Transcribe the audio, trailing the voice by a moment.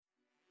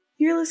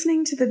You're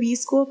listening to the B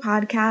School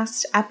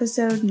Podcast,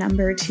 episode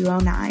number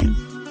 209.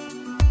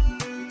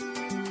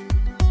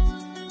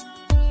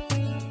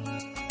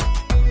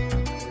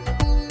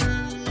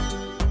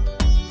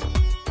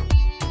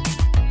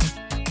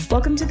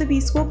 Welcome to the B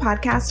School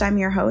Podcast. I'm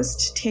your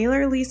host,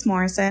 Taylor Elise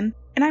Morrison,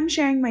 and I'm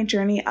sharing my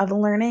journey of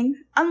learning,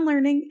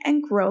 unlearning,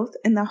 and growth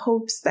in the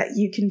hopes that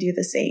you can do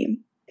the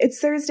same. It's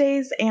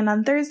Thursdays, and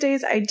on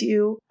Thursdays I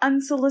do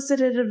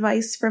unsolicited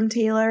advice from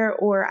Taylor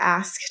or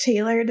Ask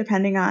Taylor,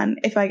 depending on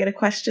if I get a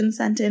question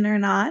sent in or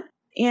not.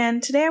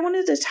 And today I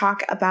wanted to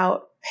talk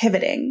about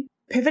pivoting.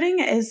 Pivoting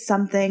is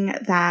something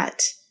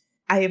that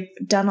I've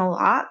done a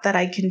lot, that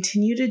I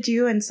continue to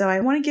do, and so I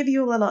want to give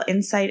you a little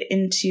insight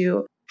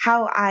into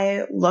how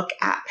I look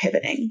at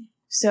pivoting.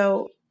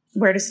 So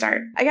where to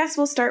start? I guess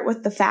we'll start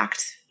with the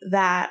fact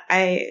that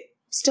I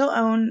still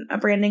own a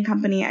branding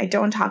company. I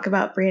don't talk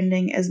about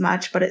branding as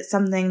much, but it's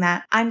something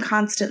that I'm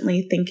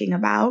constantly thinking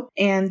about.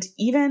 And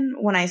even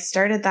when I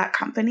started that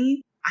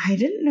company, I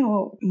didn't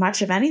know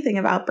much of anything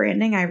about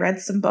branding. I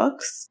read some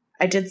books,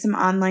 I did some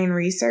online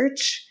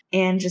research,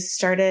 and just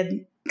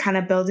started kind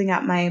of building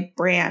up my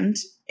brand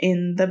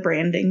in the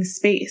branding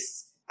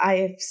space.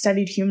 I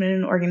studied human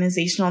and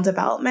organizational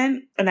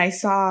development, and I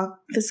saw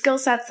the skill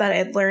sets that I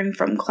had learned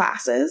from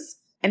classes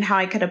and how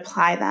I could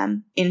apply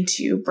them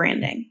into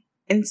branding.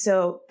 And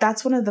so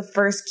that's one of the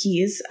first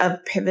keys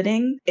of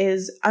pivoting,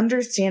 is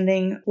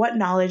understanding what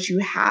knowledge you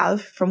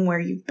have from where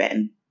you've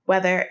been,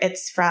 whether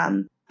it's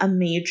from a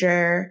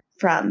major,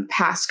 from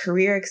past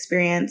career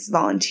experience,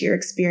 volunteer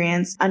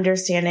experience,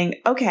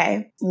 understanding,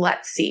 okay,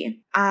 let's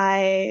see.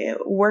 I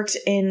worked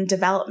in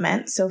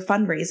development, so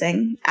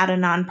fundraising at a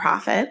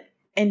nonprofit.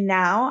 And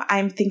now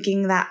I'm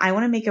thinking that I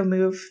want to make a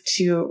move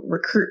to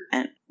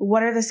recruitment.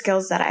 What are the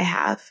skills that I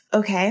have?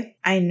 Okay,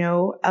 I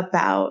know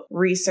about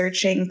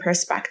researching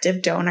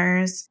prospective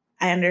donors.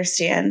 I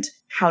understand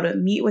how to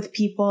meet with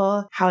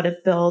people, how to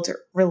build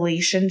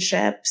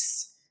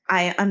relationships.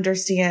 I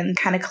understand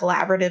kind of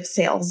collaborative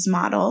sales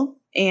model.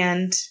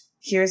 And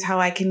here's how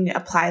I can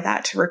apply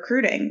that to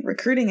recruiting.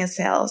 Recruiting is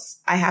sales.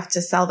 I have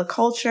to sell the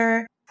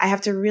culture. I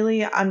have to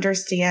really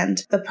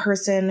understand the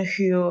person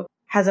who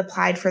has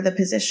applied for the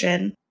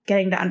position,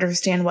 getting to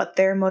understand what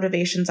their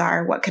motivations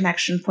are, what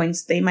connection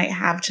points they might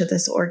have to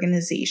this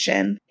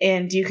organization.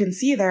 And you can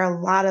see there are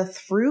a lot of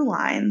through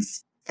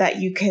lines that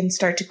you can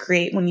start to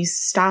create when you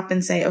stop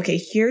and say, okay,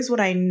 here's what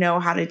I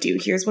know how to do.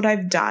 Here's what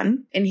I've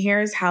done. And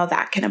here's how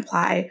that can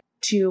apply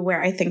to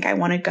where I think I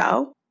want to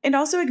go. And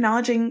also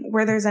acknowledging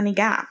where there's any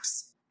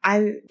gaps.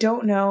 I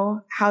don't know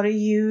how to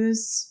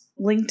use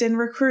LinkedIn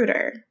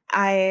Recruiter.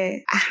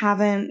 I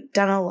haven't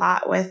done a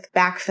lot with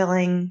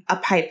backfilling a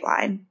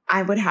pipeline.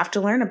 I would have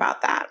to learn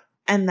about that.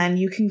 And then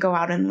you can go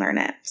out and learn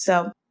it.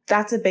 So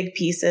that's a big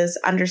piece, is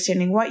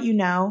understanding what you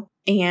know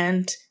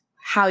and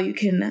how you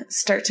can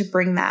start to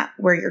bring that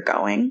where you're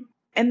going.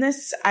 And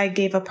this, I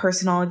gave a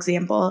personal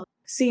example.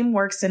 Same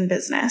works in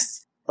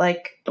business.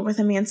 Like with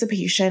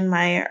Emancipation,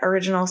 my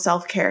original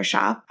self-care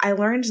shop, I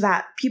learned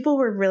that people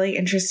were really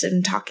interested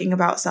in talking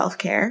about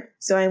self-care.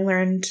 So I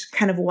learned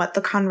kind of what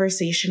the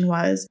conversation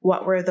was,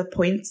 what were the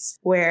points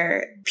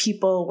where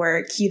people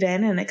were keyed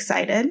in and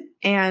excited.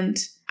 And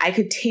I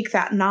could take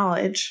that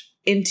knowledge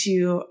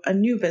into a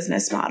new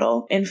business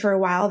model. And for a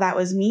while, that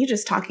was me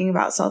just talking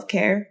about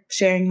self-care,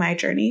 sharing my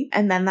journey.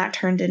 And then that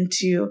turned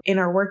into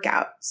inner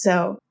workout.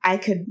 So I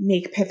could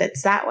make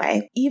pivots that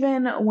way.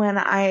 Even when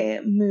I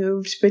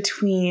moved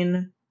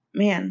between,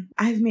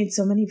 I've made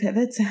so many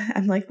pivots.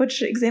 I'm like,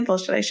 which example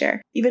should I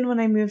share? Even when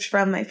I moved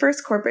from my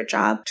first corporate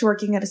job to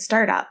working at a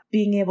startup,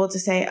 being able to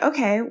say,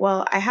 okay,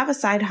 well, I have a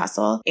side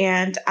hustle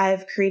and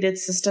I've created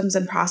systems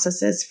and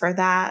processes for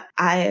that.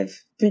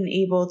 I've been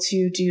able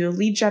to do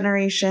lead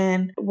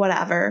generation,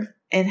 whatever,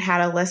 and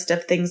had a list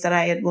of things that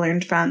I had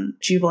learned from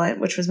Jubilant,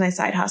 which was my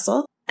side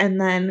hustle. And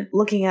then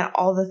looking at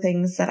all the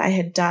things that I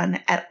had done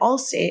at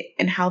Allstate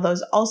and how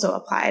those also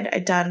applied.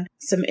 I'd done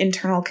some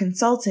internal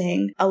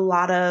consulting, a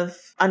lot of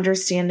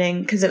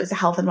understanding, because it was a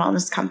health and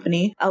wellness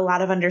company, a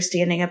lot of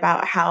understanding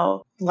about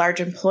how large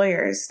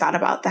employers thought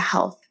about the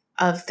health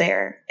of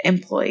their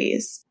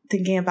employees,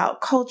 thinking about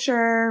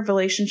culture,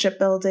 relationship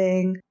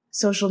building,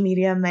 social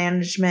media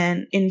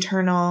management,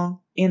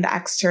 internal and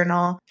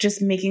external,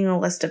 just making a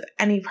list of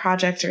any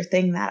project or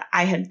thing that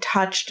I had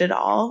touched at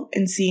all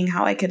and seeing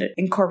how I could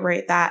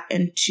incorporate that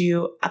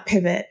into a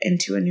pivot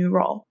into a new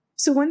role.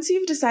 So once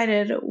you've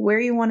decided where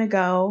you want to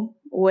go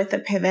with a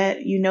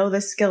pivot, you know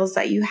the skills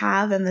that you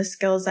have and the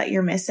skills that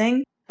you're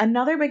missing.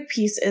 Another big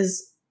piece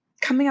is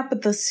coming up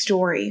with the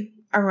story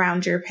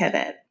around your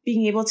pivot,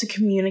 being able to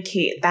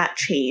communicate that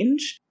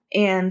change.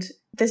 And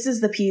this is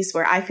the piece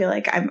where I feel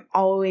like I'm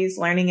always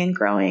learning and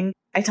growing.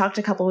 I talked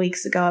a couple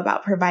weeks ago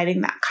about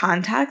providing that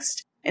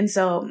context. And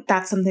so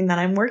that's something that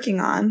I'm working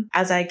on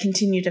as I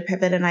continue to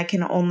pivot. And I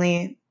can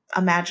only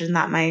imagine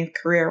that my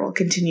career will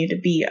continue to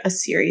be a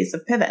series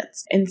of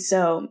pivots. And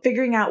so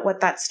figuring out what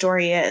that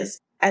story is,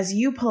 as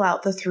you pull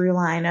out the through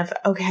line of,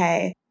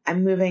 okay,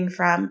 I'm moving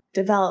from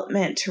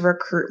development to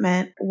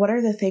recruitment, what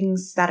are the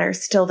things that are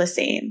still the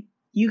same?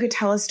 you could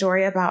tell a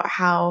story about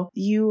how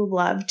you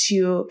love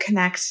to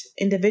connect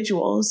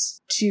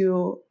individuals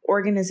to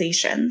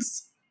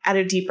organizations at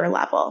a deeper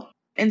level.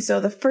 And so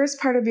the first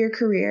part of your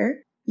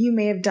career, you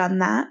may have done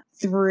that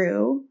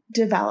through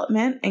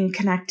development and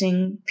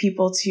connecting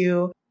people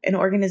to an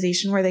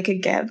organization where they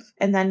could give.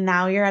 And then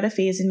now you're at a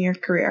phase in your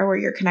career where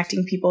you're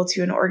connecting people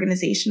to an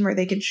organization where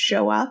they can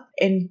show up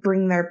and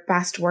bring their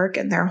best work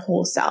and their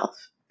whole self.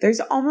 There's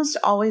almost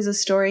always a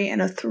story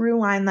and a through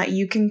line that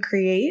you can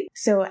create.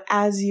 So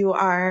as you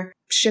are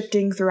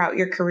shifting throughout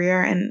your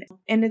career, and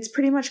it's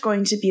pretty much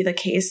going to be the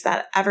case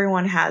that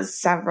everyone has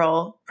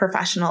several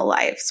professional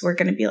lives. We're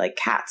going to be like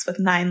cats with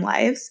 9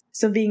 lives.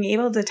 So being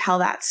able to tell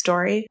that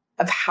story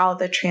of how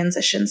the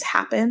transitions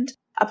happened.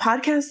 A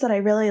podcast that I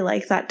really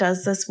like that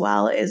does this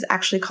well is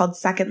actually called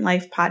Second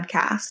Life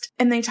Podcast.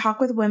 And they talk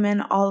with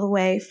women all the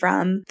way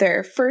from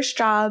their first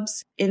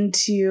jobs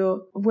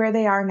into where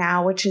they are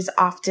now, which is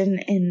often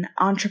an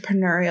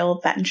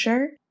entrepreneurial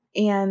venture.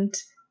 And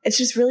it's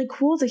just really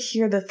cool to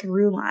hear the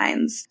through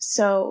lines.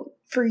 So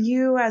for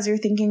you, as you're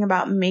thinking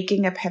about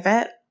making a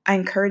pivot, I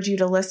encourage you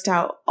to list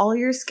out all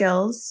your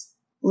skills,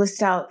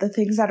 list out the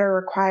things that are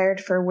required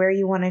for where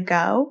you want to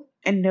go,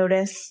 and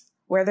notice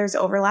where there's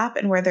overlap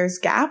and where there's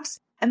gaps,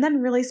 and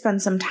then really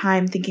spend some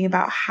time thinking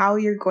about how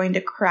you're going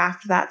to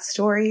craft that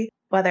story,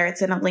 whether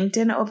it's in a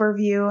LinkedIn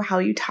overview, how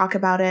you talk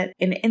about it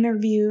in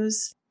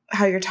interviews,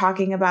 how you're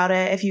talking about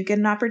it if you get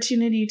an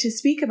opportunity to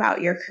speak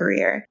about your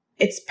career.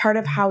 It's part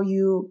of how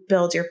you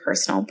build your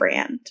personal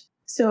brand.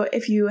 So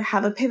if you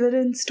have a pivot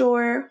in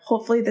store,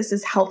 hopefully this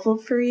is helpful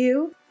for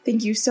you.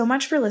 Thank you so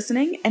much for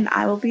listening, and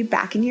I will be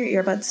back in your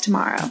earbuds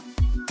tomorrow.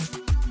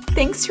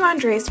 Thanks to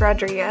Andres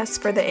Rodriguez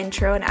for the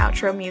intro and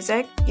outro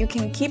music. You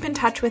can keep in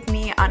touch with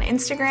me on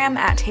Instagram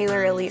at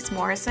Taylor Elyse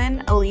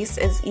Morrison. Elyse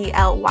is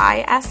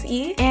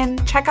ELYSE.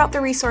 And check out the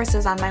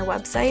resources on my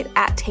website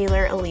at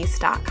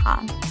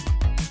taylorelyse.com.